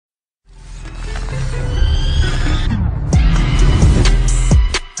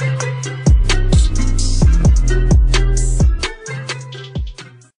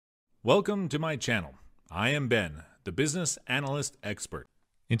Welcome to my channel. I am Ben, the business analyst expert.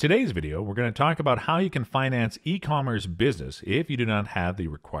 In today's video, we're going to talk about how you can finance e-commerce business if you do not have the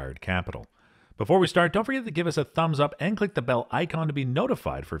required capital. Before we start, don't forget to give us a thumbs up and click the bell icon to be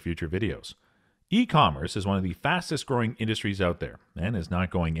notified for future videos. E-commerce is one of the fastest growing industries out there and is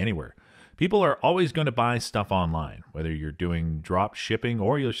not going anywhere. People are always going to buy stuff online, whether you're doing drop shipping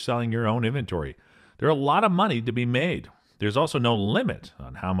or you're selling your own inventory. There's a lot of money to be made. There's also no limit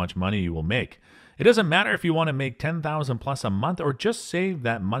on how much money you will make. It doesn't matter if you want to make $10,000 plus a month or just save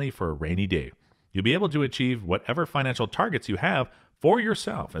that money for a rainy day. You'll be able to achieve whatever financial targets you have for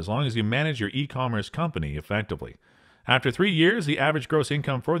yourself as long as you manage your e-commerce company effectively. After 3 years, the average gross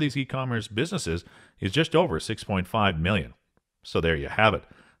income for these e-commerce businesses is just over $6.5 million. So there you have it.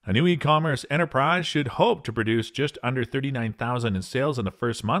 A new e-commerce enterprise should hope to produce just under $39,000 in sales in the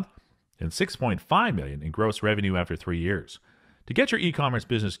first month and $6.5 million in gross revenue after 3 years. To get your e-commerce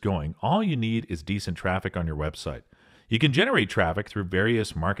business going, all you need is decent traffic on your website. You can generate traffic through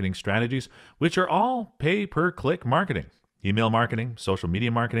various marketing strategies, which are all pay-per-click marketing, email marketing, social media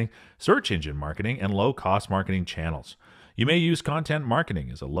marketing, search engine marketing, and low-cost marketing channels. You may use content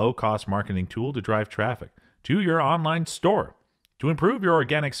marketing as a low-cost marketing tool to drive traffic to your online store. To improve your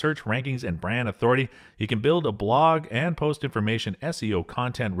organic search rankings and brand authority, you can build a blog and post information SEO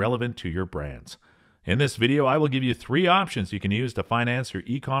content relevant to your brands. In this video, I will give you 3 options you can use to finance your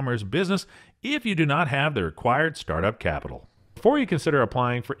e-commerce business if you do not have the required startup capital. Before you consider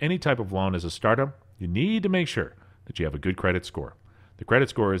applying for any type of loan as a startup, you need to make sure that you have a good credit score. The credit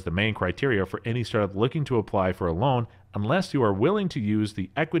score is the main criteria for any startup looking to apply for a loan unless you are willing to use the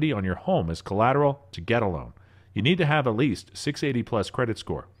equity on your home as collateral to get a loan. You need to have at least 680 plus credit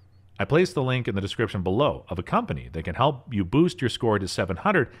score. I placed the link in the description below of a company that can help you boost your score to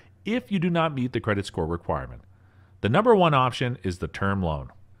 700 if you do not meet the credit score requirement. The number 1 option is the term loan.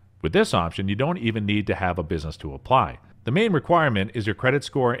 With this option, you don't even need to have a business to apply. The main requirement is your credit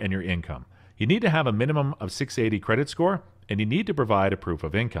score and your income. You need to have a minimum of 680 credit score, and you need to provide a proof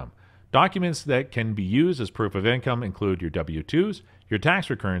of income. Documents that can be used as proof of income include your W-2s, your tax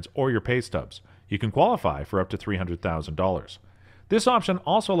returns, or your pay stubs. You can qualify for up to $300,000. This option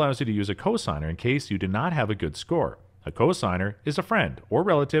also allows you to use a cosigner in case you do not have a good score. A cosigner is a friend or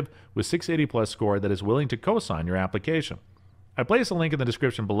relative with 680 plus score that is willing to cosign your application. I place a link in the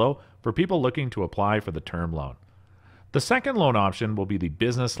description below for people looking to apply for the term loan. The second loan option will be the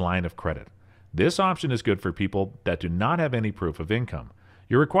business line of credit. This option is good for people that do not have any proof of income.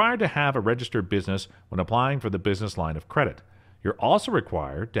 You're required to have a registered business when applying for the business line of credit. You're also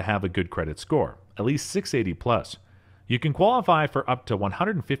required to have a good credit score, at least 680 plus. You can qualify for up to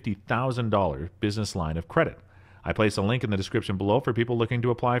 $150,000 business line of credit. I place a link in the description below for people looking to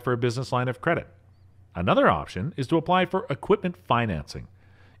apply for a business line of credit. Another option is to apply for equipment financing.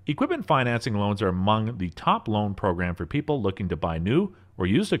 Equipment financing loans are among the top loan program for people looking to buy new or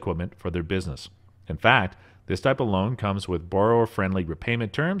used equipment for their business. In fact, this type of loan comes with borrower-friendly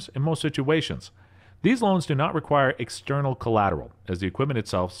repayment terms in most situations. These loans do not require external collateral, as the equipment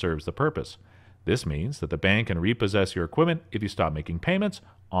itself serves the purpose. This means that the bank can repossess your equipment if you stop making payments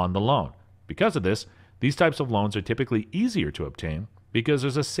on the loan. Because of this, these types of loans are typically easier to obtain because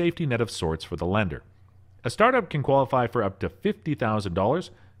there's a safety net of sorts for the lender. A startup can qualify for up to $50,000.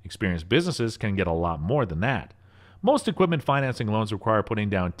 Experienced businesses can get a lot more than that. Most equipment financing loans require putting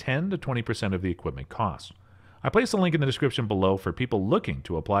down 10 to 20% of the equipment cost. I place a link in the description below for people looking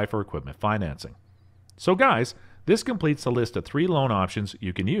to apply for equipment financing. So guys, this completes the list of 3 loan options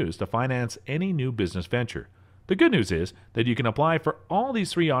you can use to finance any new business venture. The good news is that you can apply for all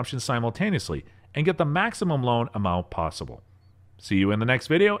these 3 options simultaneously and get the maximum loan amount possible. See you in the next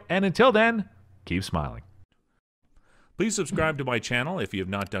video, and until then, keep smiling. Please subscribe to my channel if you have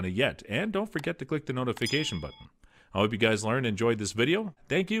not done it yet, and don't forget to click the notification button. I hope you guys learned and enjoyed this video.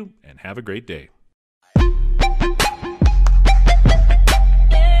 Thank you, and have a great day.